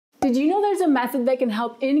Did you know there's a method that can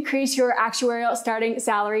help increase your actuarial starting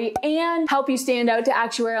salary and help you stand out to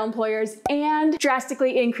actuarial employers and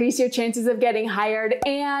drastically increase your chances of getting hired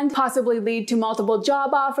and possibly lead to multiple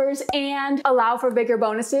job offers and allow for bigger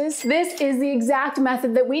bonuses? This is the exact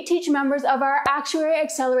method that we teach members of our Actuary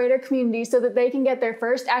Accelerator community so that they can get their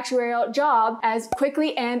first actuarial job as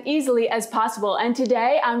quickly and easily as possible. And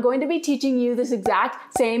today I'm going to be teaching you this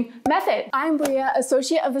exact same method. I'm Bria,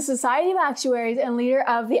 Associate of the Society of Actuaries and leader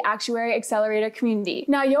of the Actuary Accelerator Community.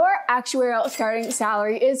 Now, your actuarial starting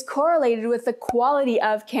salary is correlated with the quality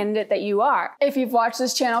of candidate that you are. If you've watched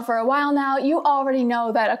this channel for a while now, you already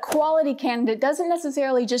know that a quality candidate doesn't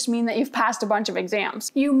necessarily just mean that you've passed a bunch of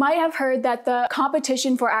exams. You might have heard that the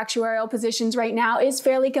competition for actuarial positions right now is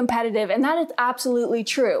fairly competitive, and that is absolutely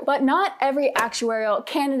true. But not every actuarial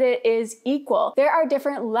candidate is equal. There are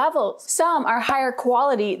different levels. Some are higher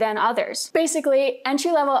quality than others. Basically,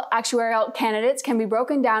 entry-level actuarial candidates can be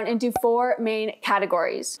broken down into four main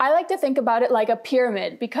categories. I like to think about it like a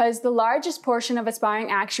pyramid because the largest portion of aspiring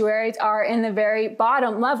actuaries are in the very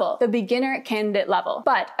bottom level, the beginner candidate level.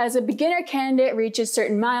 But as a beginner candidate reaches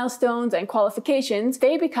certain milestones and qualifications,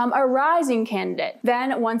 they become a rising candidate.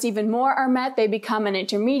 Then once even more are met, they become an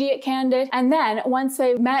intermediate candidate. And then once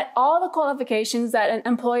they've met all the qualifications that an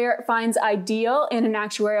employer finds ideal in an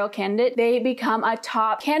actuarial candidate, they become a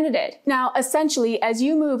top candidate. Now, essentially, as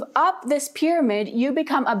you move up this pyramid, you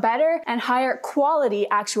become a better and higher quality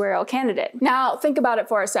actuarial candidate. Now, think about it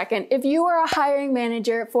for a second. If you were a hiring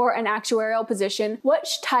manager for an actuarial position,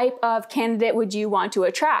 which type of candidate would you want to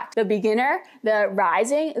attract? The beginner, the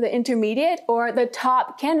rising, the intermediate, or the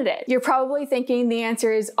top candidate? You're probably thinking the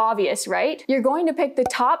answer is obvious, right? You're going to pick the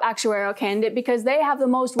top actuarial candidate because they have the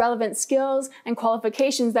most relevant skills and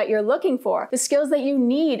qualifications that you're looking for, the skills that you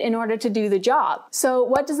need in order to do the job. So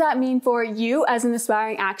what does that mean for you as an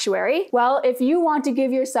aspiring actuary? Well, if you want to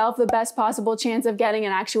give yourself the best possible chance of getting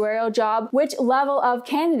an actuarial job, which level of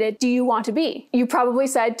candidate do you want to be? You probably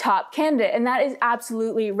said top candidate, and that is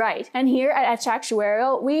absolutely right. And here at Etched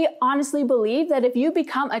Actuarial, we honestly believe that if you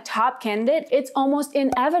become a top candidate, it's almost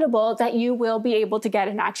inevitable that you will be able to get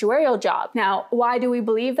an actuarial job. Now, why do we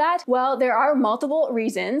believe that? Well, there are multiple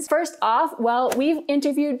reasons. First off, well, we've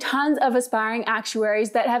interviewed tons of aspiring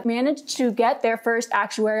actuaries that have managed to get their first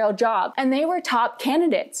actuarial job, and they were top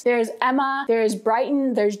candidates. There's Emma, there's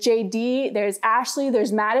Brighton, there's JD, there's Ashley,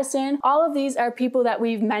 there's Madison. All of these are people that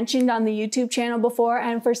we've mentioned on the YouTube channel before,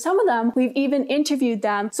 and for some of them, we've even interviewed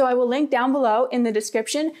them. So I will link down below in the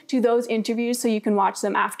description to those interviews so you can watch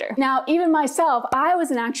them after. Now, even myself, I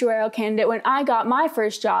was an actuarial candidate when I got my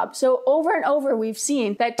first job. So over and over, we've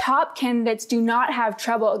seen that top candidates do not have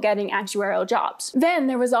trouble getting actuarial jobs. Then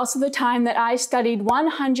there was also the time that I studied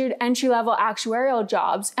 100 entry-level actuarial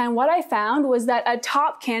jobs, and what I found was that a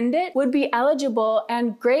top candidate would be eligible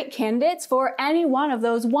and great candidates for any one of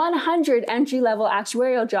those 100 entry-level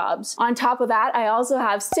actuarial jobs. On top of that, I also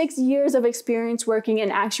have 6 years of experience working in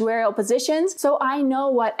actuarial positions, so I know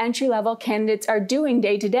what entry-level candidates are doing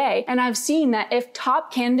day to day, and I've seen that if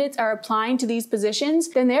top candidates are applying to these positions,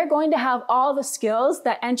 then they're going to have all the skills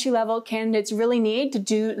that entry-level candidates really need to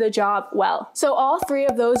do the job well. So all three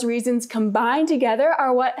of those reasons combined together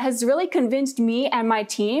are what has really convinced me and my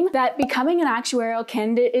team that becoming an actuarial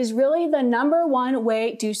candidate is really the #1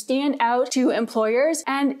 way to stand out to employers,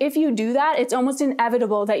 and if you do that, it's almost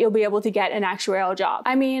inevitable that you'll be able to get an actuarial job.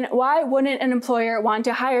 I mean, why wouldn't an employer want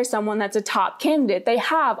to hire someone that's a top candidate? They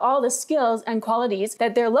have all the skills and qualities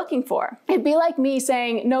that they're looking for. It'd be like me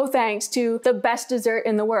saying no thanks to the best dessert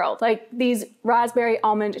in the world, like these raspberry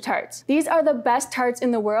almond tarts. These are the best tarts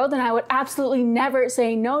in the world, and I would absolutely never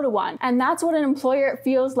say no to one. And that's what an employer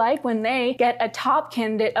feels like when they get a top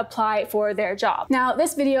candidate apply for their job. Now,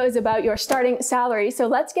 this video is about your starting salary, so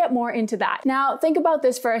let's get more into that. Now, think about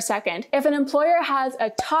this for a second. If an employer has a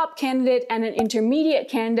top candidate and an intermediate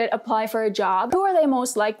candidate apply for a job, who are they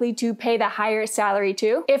most likely to pay the higher salary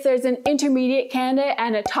to? If there's an intermediate candidate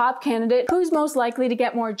and a top candidate, who's most likely to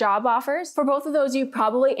get more job offers? For both of those, you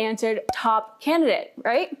probably answered top candidate,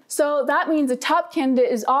 right? So that means a top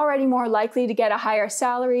candidate is already more likely to get a higher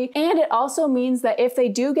salary, and it also means that if they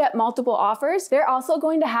do get multiple offers, they're also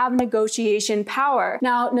going to have negotiation power.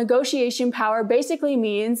 Now, negotiation power basically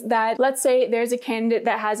means that, let's say there's a candidate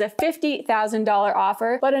that has a $50,000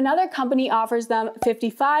 offer, but another company offers them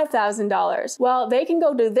 $55,000. Well, they can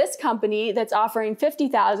go to this company that's offering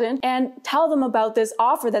 $50,000 and tell them about this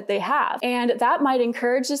offer that they have. And that might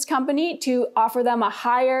encourage this company to offer them a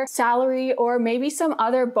higher salary or maybe some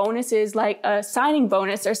other bonuses like a signing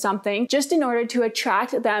bonus or something, just in order to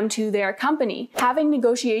attract them to their company. Having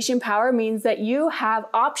negotiation power means that you have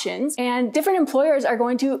options, and different employers are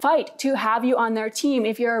going to fight to have you on on their team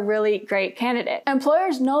if you're a really great candidate.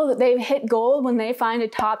 Employers know that they've hit gold when they find a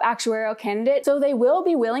top actuarial candidate, so they will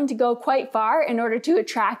be willing to go quite far in order to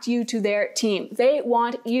attract you to their team. They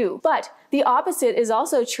want you. But the opposite is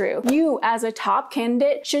also true. You, as a top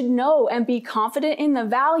candidate, should know and be confident in the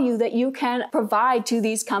value that you can provide to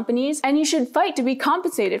these companies, and you should fight to be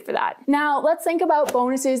compensated for that. Now, let's think about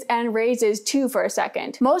bonuses and raises too for a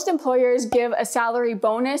second. Most employers give a salary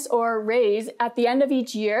bonus or raise at the end of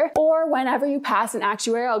each year or whenever you pass an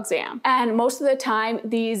actuarial exam. And most of the time,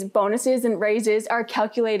 these bonuses and raises are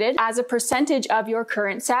calculated as a percentage of your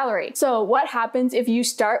current salary. So what happens if you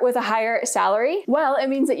start with a higher salary? Well, it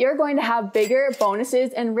means that you're going to have bigger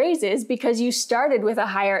bonuses and raises because you started with a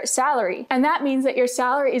higher salary. And that means that your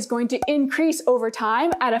salary is going to increase over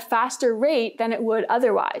time at a faster rate than it would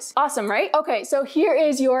otherwise. Awesome, right? Okay, so here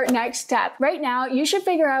is your next step. Right now, you should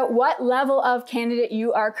figure out what level of candidate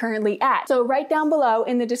you are currently at. So right down below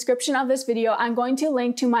in the description of this video, I'm going to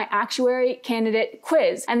link to my actuary candidate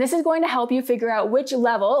quiz. And this is going to help you figure out which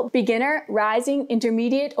level, beginner, rising,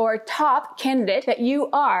 intermediate, or top candidate that you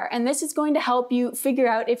are. And this is going to help you figure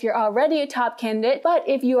out if you're already a top candidate, but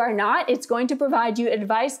if you are not, it's going to provide you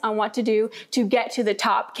advice on what to do to get to the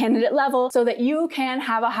top candidate level so that you can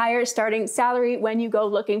have a higher starting salary when you go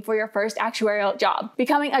looking for your first actuarial job.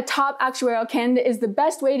 Becoming a top actuarial candidate is the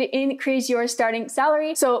best way to increase your starting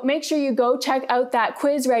salary, so make sure you go check out that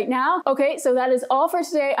quiz right now. Okay, so that is all for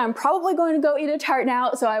today. I'm probably going to go eat a tart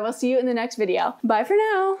now, so I will see you in the next video. Bye for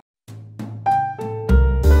now.